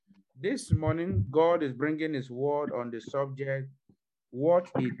This morning, God is bringing His word on the subject, what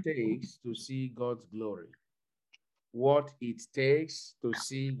it takes to see God's glory. What it takes to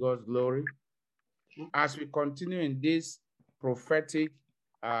see God's glory. As we continue in this prophetic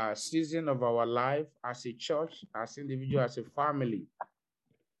season of our life as a church, as individual, as a family,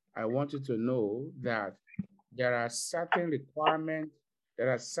 I want you to know that there are certain requirements,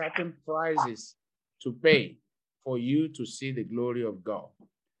 there are certain prices to pay for you to see the glory of God.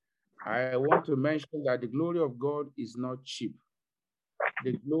 I want to mention that the glory of God is not cheap.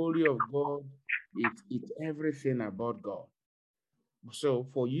 The glory of God, it's everything about God. So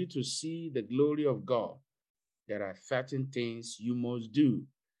for you to see the glory of God, there are certain things you must do.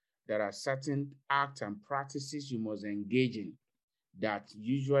 There are certain acts and practices you must engage in that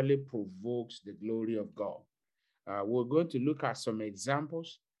usually provokes the glory of God. We're going to look at some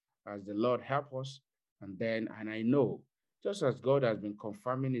examples as the Lord help us. And I know, just as God has been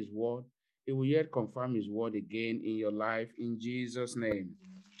confirming His word, He will yet confirm His word again in your life in Jesus' name.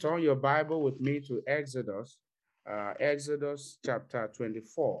 Turn your Bible with me to Exodus chapter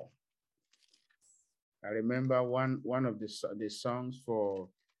 24. I remember one of the songs for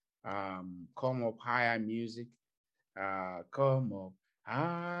Come Up Higher music. Come up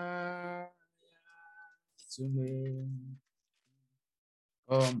higher to me.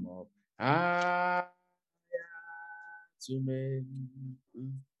 Come up higher to me.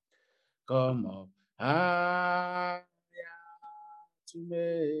 Come up higher to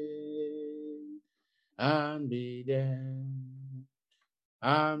me. And be there.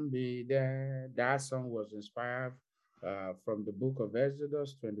 And be there. That song was inspired from the book of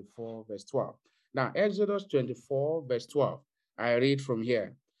Exodus 24, verse 12. Now, Exodus 24, verse 12. I read from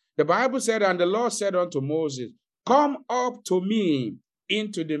here. The Bible said, and the Lord said unto Moses, come up to me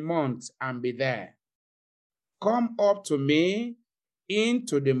into the mount and be there. Come up to me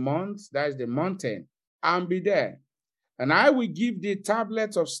into the mount, that is the mountain, and be there. And I will give thee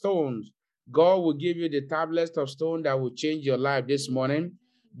tablets of stones. God will give you the tablets of stone that will change your life this morning.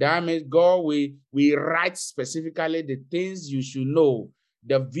 That means God will write specifically the things you should know,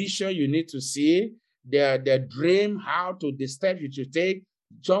 the vision you need to see, the dream, how to, the steps you should take.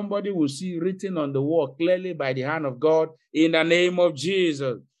 Somebody will see written on the wall clearly by the hand of God in the name of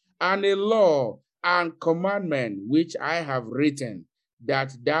Jesus. And a law and commandment which I have written,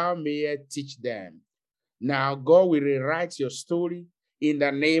 that thou mayest teach them. Now, God will rewrite your story in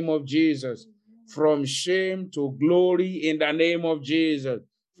the name of Jesus. From shame to glory in the name of Jesus.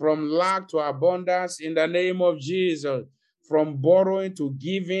 From lack to abundance in the name of Jesus. From borrowing to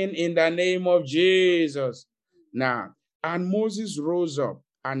giving in the name of Jesus. Now, and Moses rose up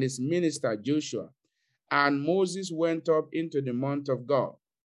and his minister Joshua. And Moses went up into the mount of God.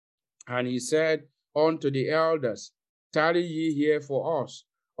 And he said unto the elders, tarry ye here for us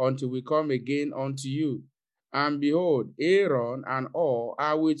until we come again unto you. And behold, Aaron and all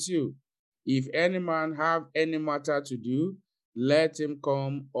are with you. If any man have any matter to do, let him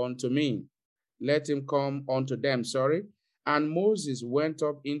come unto me. Let him come unto them, sorry. And Moses went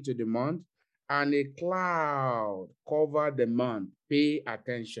up into the mount, and a cloud covered the mount. Pay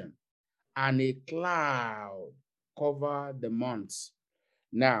attention. And a cloud covered the mount.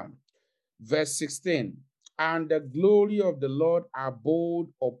 Now, verse 16, and the glory of the Lord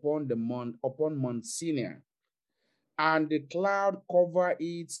abode upon Mount Sinai, and the cloud covered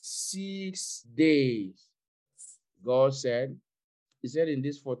it 6 days. God said, He said in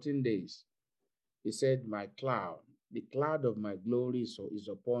these 14 days, He said, my cloud, the cloud of my glory is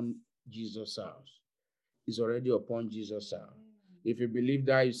upon Jesus' house. Is already upon Jesus' house. If you believe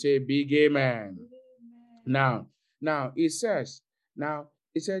that, you say big amen. Now it says,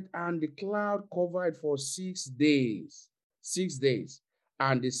 it said, and the cloud covered for 6 days. 6 days.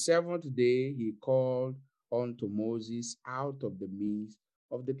 And the seventh day he called unto Moses out of the midst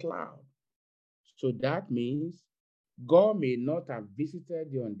of the cloud. So that means God may not have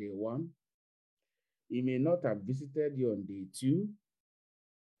visited you on day one. He may not have visited you on day two.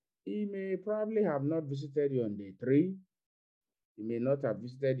 He may probably have not visited you on day three. He may not have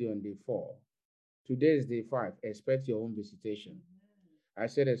visited you on day four. Today is day 5. Expect your own visitation. I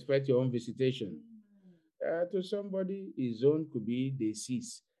said expect your own visitation. To somebody, his own could be day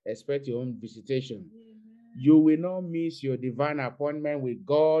 6. Expect your own visitation. You will not miss your divine appointment with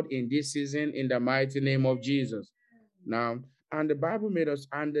God in this season in the mighty name of Jesus. Now, and the Bible made us,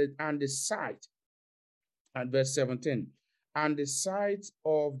 and the sight, and verse 17, and the sight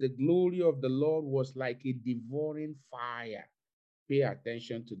of the glory of the Lord was like a devouring fire. Pay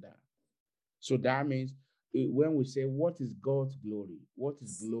attention to that. So that means when we say, what is God's glory? What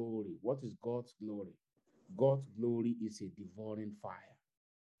is glory? What is God's glory? God's glory is a devouring fire.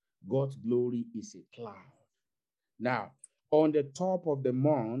 God's glory is a cloud. Now, on the top of the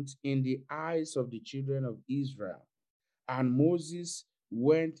mount, in the eyes of the children of Israel, and Moses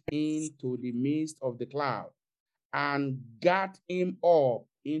went into the midst of the cloud and got him up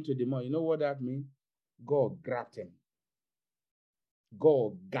into the mount. You know what that means? God grabbed him.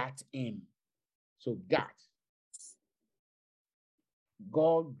 God got him. So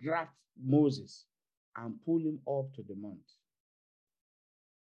God grabbed Moses and pulled him up to the mount.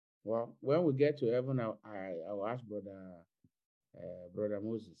 Well, when we get to heaven, I'll ask Brother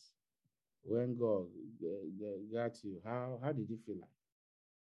Moses, when God got you, how did you feel like?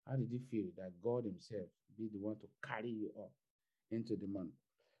 How did you feel that God himself be the one to carry you up into the mount?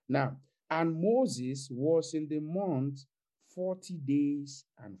 Now, and Moses was in the mount 40 days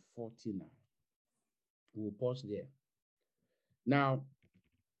and 40 nights. We'll pause there. Now,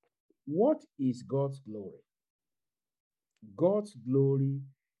 what is God's glory? God's glory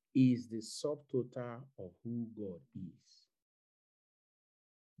is the subtotal of who God is.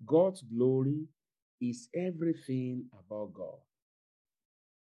 God's glory is everything about God.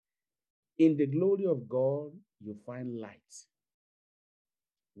 In the glory of God, you find light.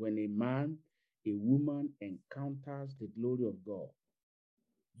 When a man, a woman encounters the glory of God,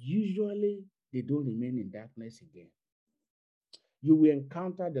 usually they don't remain in darkness again. You will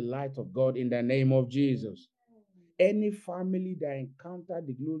encounter the light of God in the name of Jesus. Any family that encounter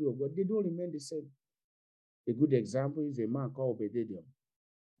the glory of God, they don't remain the same. A good example is a man called Obed-Edom,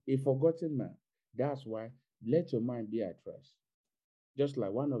 a forgotten man. That's why let your mind be at rest. Just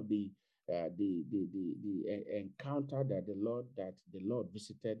like one of the encounter that the Lord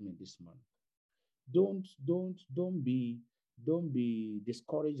visited me this month. Don't be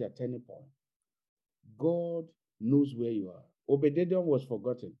discouraged at any point. God knows where you are. Obed-Edom was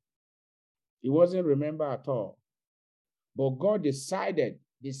forgotten. He wasn't remembered at all. But God decided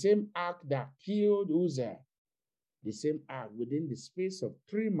the same act that killed Uzzah, the same act within the space of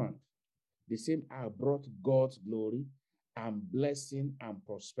 3 months, the same act brought God's glory and blessing and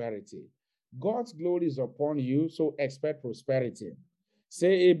prosperity. God's glory is upon you, so expect prosperity.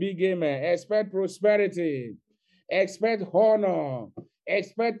 Say a big amen. Expect prosperity. Expect honor.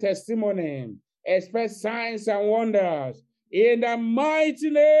 Expect testimony. Expect signs and wonders. In the mighty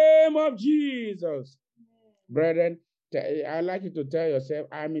name of Jesus. Brethren, I'd like you to tell yourself,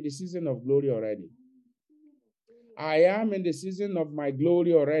 I'm in the season of glory already. I am in the season of my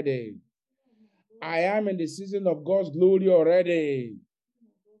glory already. I am in the season of God's glory already.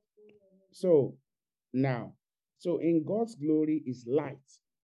 So in God's glory is light.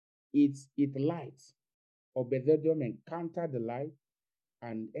 It light. Obed-Edom encountered the light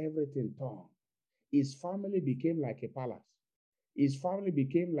and everything turned. His family became like a palace. His family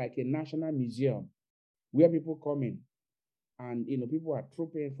became like a national museum where people come in and people are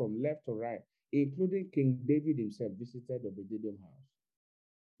trooping from left to right, including King David himself visited Obed-Edom's house.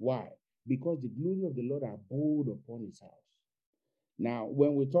 Why? Because the glory of the Lord abode upon his house. Now,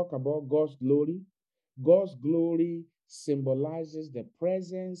 when we talk about God's glory symbolizes the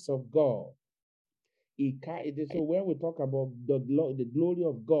presence of God. So when we talk about the glory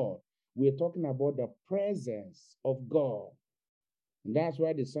of God, we're talking about the presence of God. And that's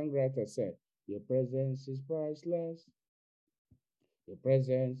why the songwriter said, your presence is priceless. Your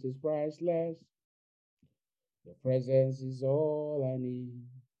presence is priceless. Your presence is all I need.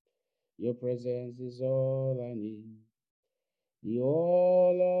 Your presence is all I need. The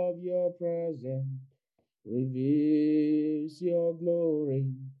all of your presence reveals your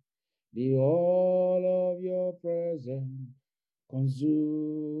glory. The all of your presence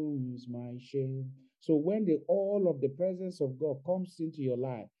consumes my shame. So when the all of the presence of God comes into your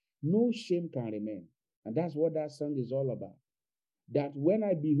life, no shame can remain. And that's what that song is all about. That when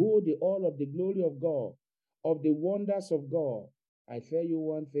I behold the all of the glory of God, of the wonders of God, I tell you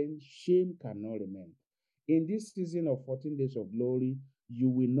one thing, shame cannot remain. In this season of 14 days of glory, you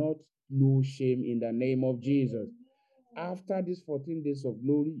will not know shame in the name of Jesus. After these 14 days of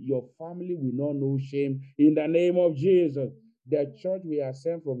glory, your family will not know shame in the name of Jesus. The church will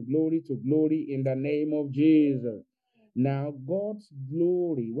ascend from glory to glory in the name of Jesus. Now, God's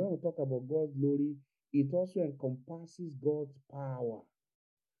glory, when we talk about God's glory, it also encompasses God's power.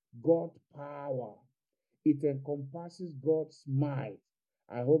 God's power. It encompasses God's might.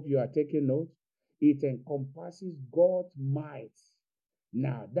 I hope you are taking note. It encompasses God's might.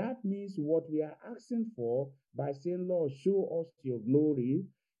 Now, that means what we are asking for by saying, Lord, show us your glory.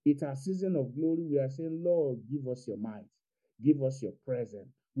 It's a season of glory. We are saying, Lord, give us your might. Give us your presence.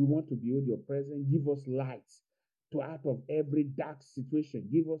 We want to behold your presence. Give us light to out of every dark situation.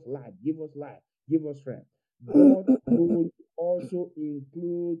 Give us light. Give us light. Give us strength. God's glory also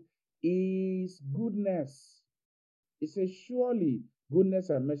includes is goodness. It says, surely goodness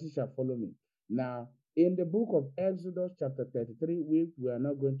and mercy shall follow me. Now, in the book of Exodus, chapter 33, which we are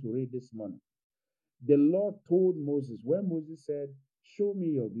not going to read this morning, the Lord told Moses, when Moses said, show me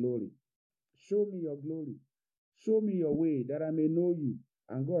your glory, show me your glory, show me your way that I may know you.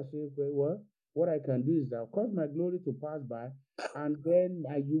 And God said, well, what I can do is that I'll cause my glory to pass by, and then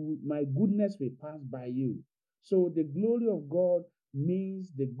my goodness will pass by you. So the glory of God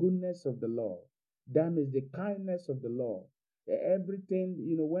means the goodness of the Lord. That means the kindness of the Lord. Everything,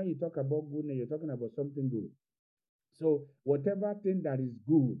 when you talk about goodness, you're talking about something good. So whatever thing that is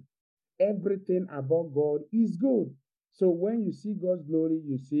good, everything about God is good. So when you see God's glory,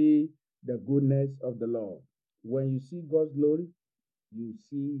 you see the goodness of the Lord. When you see God's glory, you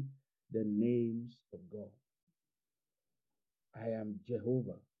see the names of God. I am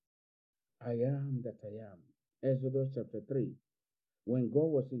Jehovah. I am that I am. Exodus chapter 3. When God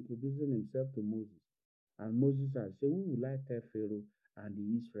was introducing himself to Moses, and Moses had said, who will I tell Pharaoh and the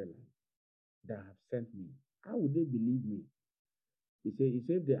Israelites that have sent me? How would they believe me? He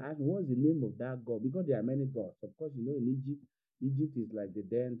said, they asked, what's the name of that God? Because there are many gods. Of course, in Egypt, Egypt is like the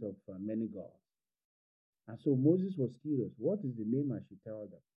den of many gods. And so Moses was curious, what is the name I should tell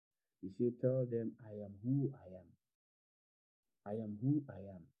them? He said, tell them, I am who I am. I am who I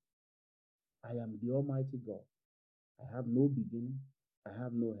am. I am the Almighty God. I have no beginning. I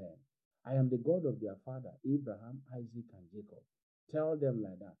have no end. I am the God of their father, Abraham, Isaac, and Jacob. Tell them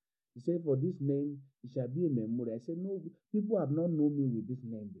like that. He said, for this name, it shall be a memorial. I said, no, people have not known me with this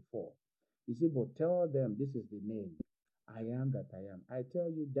name before. He said, but tell them this is the name. I am that I am. I tell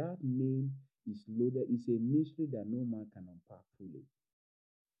you, that name is loaded. It's a mystery that no man can unpack fully.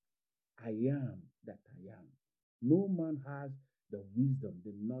 I am that I am. No man has the wisdom,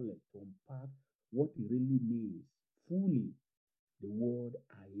 the knowledge to unpack what it really means fully. The word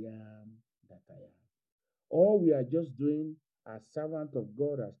I am that I am. All we are just doing as servant of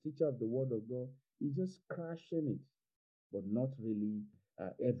God, as teacher of the word of God, is just crashing it, but not really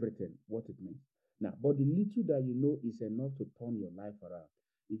everything, what it means. Now, but the little that you know is enough to turn your life around.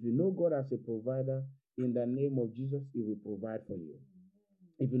 If you know God as a provider, in the name of Jesus, he will provide for you.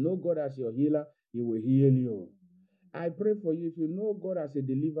 If you know God as your healer, he will heal you. I pray for you. If you know God as a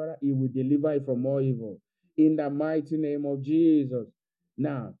deliverer, he will deliver you from all evil. In the mighty name of Jesus.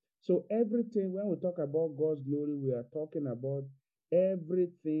 Now, so everything, when we talk about God's glory, we are talking about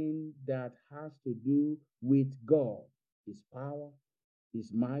everything that has to do with God. His power,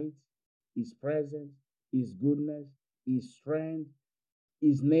 his might, his presence, his goodness, his strength,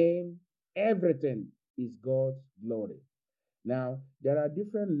 his name, everything is God's glory. Now, there are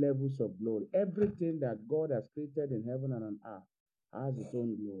different levels of glory. Everything that God has created in heaven and on earth has its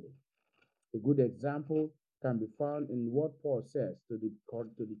own glory. A good example can be found in what Paul says to the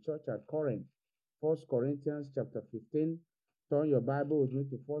church at Corinth. 1 Corinthians chapter 15. Turn your Bible with me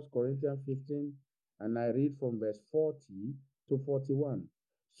to 1 Corinthians 15, and I read from verse 40 to 41.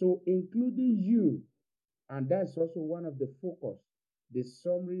 So, including you, and that's also one of the focus, the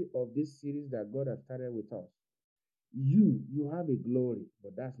summary of this series that God has started with us. You have a glory,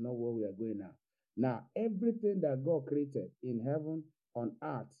 but that's not where we are going now. Now, everything that God created in heaven, on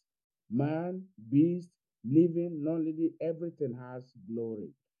earth, man, beast, living, non-living, everything has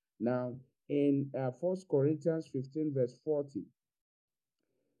glory. Now, in 1 Corinthians 15, verse 40,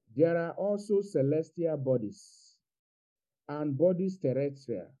 there are also celestial bodies and bodies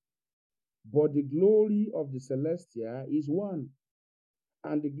terrestrial, but the glory of the celestial is one,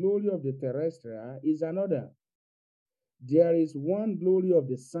 and the glory of the terrestrial is another. There is one glory of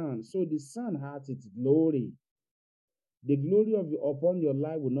the sun. So the sun has its glory. The glory of upon your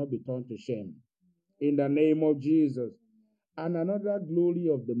life will not be turned to shame. In the name of Jesus. And another glory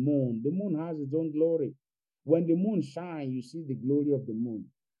of the moon. The moon has its own glory. When the moon shines, you see the glory of the moon.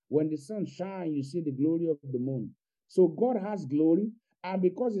 When the sun shines, you see the glory of the moon. So God has glory, and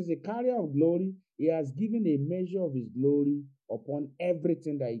because he's a carrier of glory, he has given a measure of his glory upon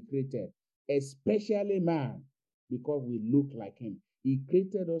everything that he created, especially man, because we look like him. He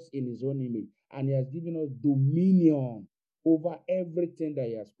created us in his own image, and he has given us dominion over everything that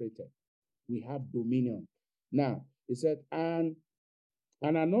he has created. We have dominion. Now, he said, and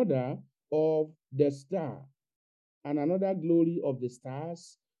another of the star, and another glory of the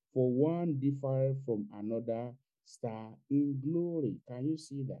stars, for one different from another star in glory. Can you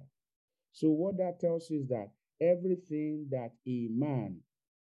see that? So what that tells you is that everything that a man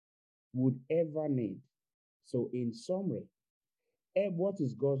would ever need. So in summary, what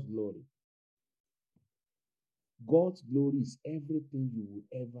is God's glory? God's glory is everything you will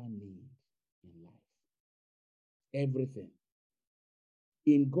ever need in life. Everything.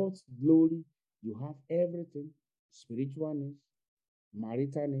 In God's glory, you have everything: spiritual needs,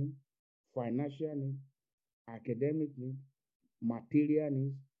 marital needs, financial needs, academic needs, material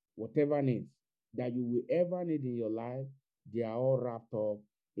needs, whatever needs that you will ever need in your life, they are all wrapped up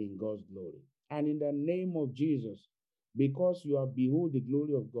in God's glory. And in the name of Jesus, because you have behold the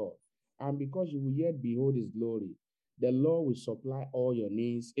glory of God, and because you will yet behold his glory, the Lord will supply all your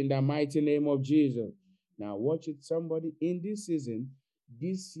needs in the mighty name of Jesus. Now watch it, somebody. In this season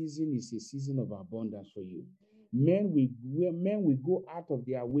is a season of abundance for you. Men will go out of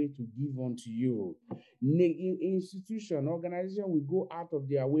their way to give unto you. Institution, organization will go out of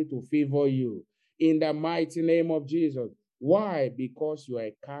their way to favor you in the mighty name of Jesus. Why? Because you are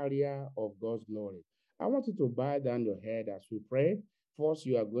a carrier of God's glory. I want you to bow down your head as we pray. First,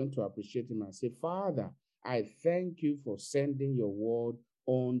 you are going to appreciate him and say, Father, I thank you for sending your word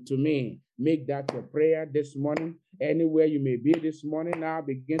unto me. Make that your prayer this morning. Anywhere you may be this morning, now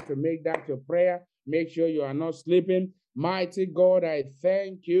begin to make that your prayer. Make sure you are not sleeping. Mighty God, I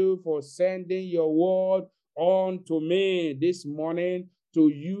thank you for sending your word unto me this morning. To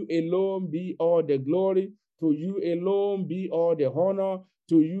you alone be all the glory. To you alone be all the honor.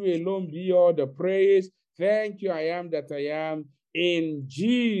 To you alone be all the praise. Thank you, I am that I am. In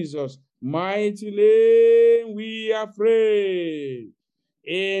Jesus' mighty name we are free.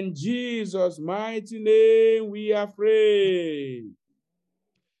 In Jesus' mighty name we are free.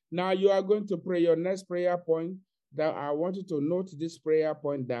 Now you are going to pray your next prayer point. That I want you to note this prayer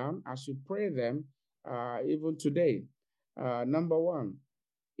point down as you pray them even today. Number one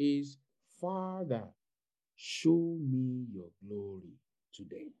is, Father, show me your glory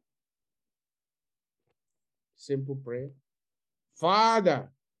today. Simple prayer.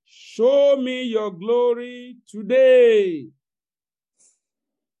 Father, show me your glory today.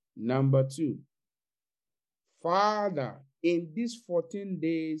 Number two, Father, in these 14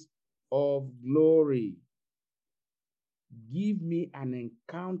 days of glory, give me an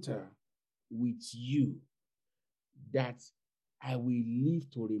encounter with you that I will live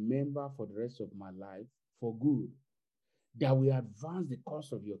to remember for the rest of my life for good, that will advance the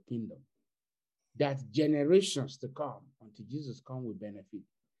cause of your kingdom, that generations to come until Jesus come will benefit.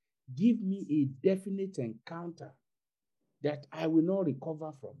 Give me a definite encounter that I will not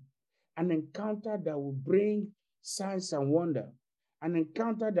recover from, an encounter that will bring signs and wonder, an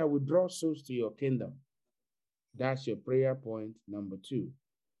encounter that will draw souls to your kingdom. That's your prayer point number two.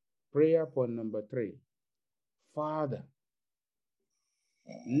 Prayer point number three. Father,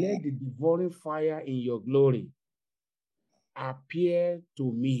 let the devouring fire in your glory appear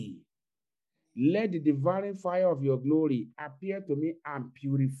to me. Let the devouring fire of your glory appear to me and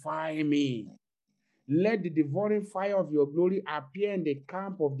purify me. Let the devouring fire of your glory appear in the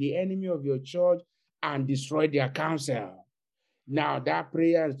camp of the enemy of your church and destroy their counsel. Now, that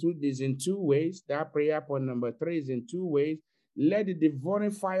prayer is in two ways. That prayer point number three is in two ways. Let the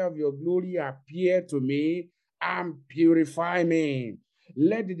devouring fire of your glory appear to me and purify me.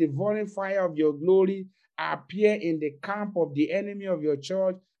 Let the devouring fire of your glory appear in the camp of the enemy of your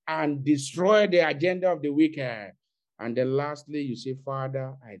church and destroy the agenda of the wicked. And then lastly, you say,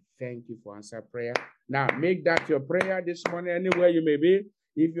 Father, I thank you for answer prayer. Now, make that your prayer this morning, anywhere you may be.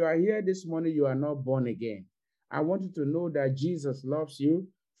 If you are here this morning, you are not born again. I want you to know that Jesus loves you.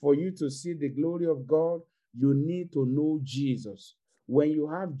 For you to see the glory of God, you need to know Jesus. When you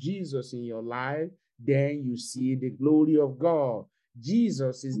have Jesus in your life, then you see the glory of God.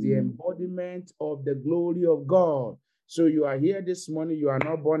 Jesus is the embodiment of the glory of God. So you are here this morning, you are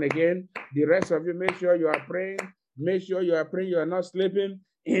not born again. The rest of you, make sure you are praying. Make sure you are praying, you are not sleeping.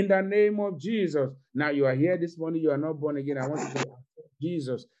 In the name of Jesus. Now you are here this morning, you are not born again. I want you to accept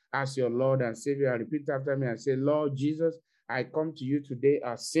Jesus as your Lord and Savior. Repeat after me and say, Lord Jesus, I come to you today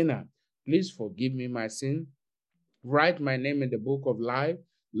as sinner. Please forgive me my sin. Write my name in the book of life.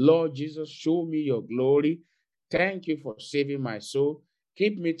 Lord Jesus, show me your glory. Thank you for saving my soul.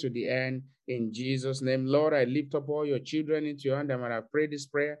 Keep me to the end in Jesus' name. Lord, I lift up all your children into your hand. And when I pray this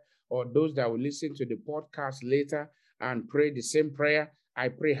prayer, or those that will listen to the podcast later and pray the same prayer, I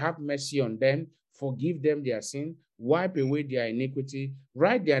pray, have mercy on them. Forgive them their sin. Wipe away their iniquity.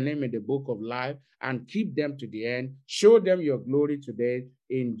 Write their name in the book of life and keep them to the end. Show them your glory today.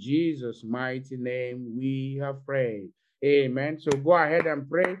 In Jesus' mighty name, we have prayed. Amen. So go ahead and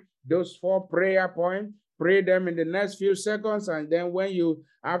pray those 4 prayer points. Pray them in the next few seconds. And then when you,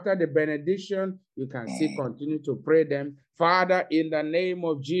 after the benediction, you can still continue to pray them. Father, in the name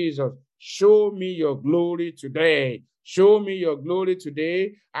of Jesus, show me your glory today. Show me your glory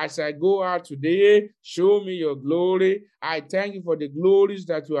today. As I go out today, show me your glory. I thank you for the glories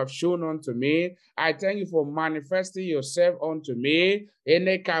that you have shown unto me. I thank you for manifesting yourself unto me. In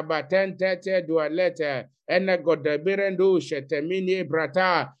the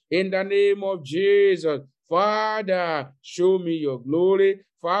name of Jesus, Father, show me your glory.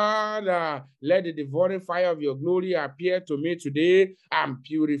 Father, let the devouring fire of your glory appear to me today and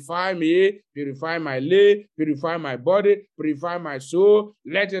purify me, purify my leg, purify my body, purify my soul.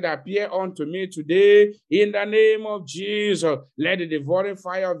 Let it appear unto me today in the name of Jesus. Let the devouring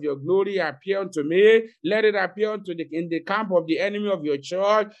fire of your glory appear unto me. Let it appear in the camp of the enemy of your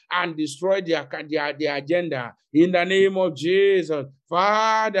church and destroy their agenda in the name of Jesus.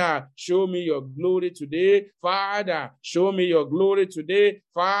 Father, show me your glory today. Father, show me your glory today.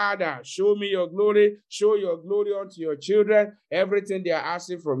 Father, show me your glory. Show your glory unto your children. Everything they are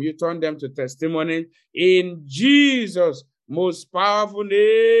asking from you, turn them to testimony. In Jesus' most powerful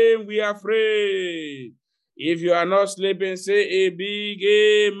name, we are free. If you are not sleeping, say a big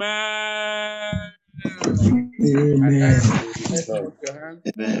amen. Amen. Let's put your hand.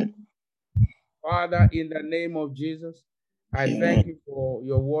 Amen. Father, in the name of Jesus, I thank you for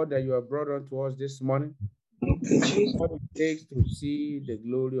your word that you have brought unto us this morning. What it takes to see the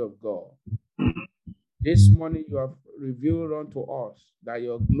glory of God. This morning you have revealed unto us that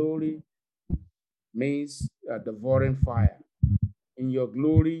your glory means a devouring fire. In your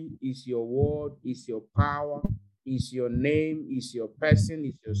glory is your word, is your power, is your name, is your person,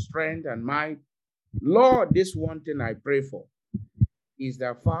 is your strength and might. Lord, this one thing I pray for is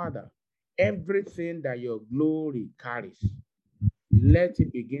that, Father, everything that your glory carries, let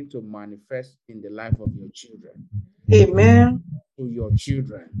it begin to manifest in the life of your children. Amen. To your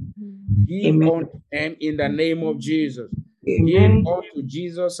children. Give Amen. unto them in the name of Jesus. Amen. Give unto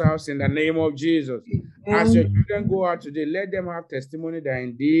Jesus' house in the name of Jesus. Amen. As your children go out today, let them have testimony that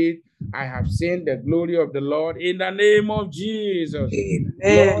indeed I have seen the glory of the Lord in the name of Jesus. Amen.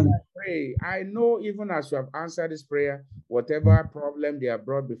 Lord, I pray. I know even as you have answered this prayer, whatever problem they have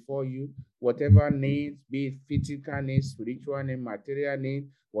brought before you, whatever needs, be it physical needs, spiritual needs, material needs,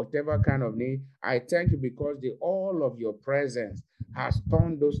 whatever kind of need, I thank you because all of your presence has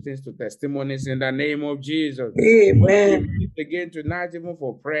turned those things to testimonies in the name of Jesus. Amen. Again tonight, even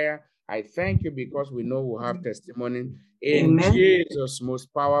for prayer, I thank you because we know we'll have testimony. In Amen. Jesus'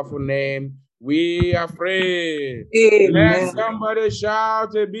 most powerful name, we are free. Amen. Let somebody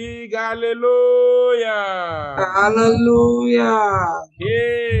shout a big hallelujah. Hallelujah.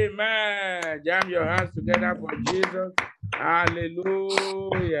 Amen. Jam your hands together for Jesus.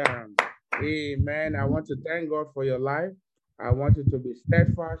 Hallelujah. Amen. I want to thank God for your life. I want you to be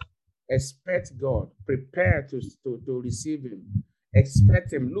steadfast. Expect God. Prepare to receive Him.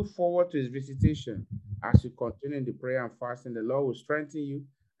 Expect Him. Look forward to His visitation. As you continue in the prayer and fasting, the Lord will strengthen you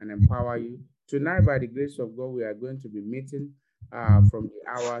and empower you. Tonight, by the grace of God, we are going to be meeting from the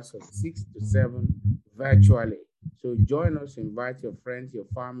hours of 6 to 7 virtually. So join us, invite your friends, your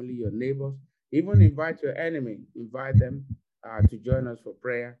family, your neighbors, even invite your enemy, invite them to join us for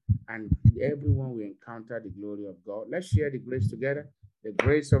prayer, and everyone will encounter the glory of God. Let's share the grace together. The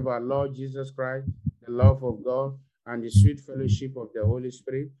grace of our Lord Jesus Christ, the love of God, and the sweet fellowship of the Holy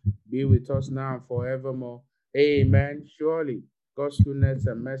Spirit be with us now and forevermore. Amen. Surely God's goodness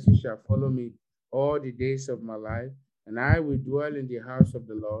and mercy shall follow me all the days of my life, and I will dwell in the house of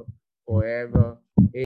the Lord forever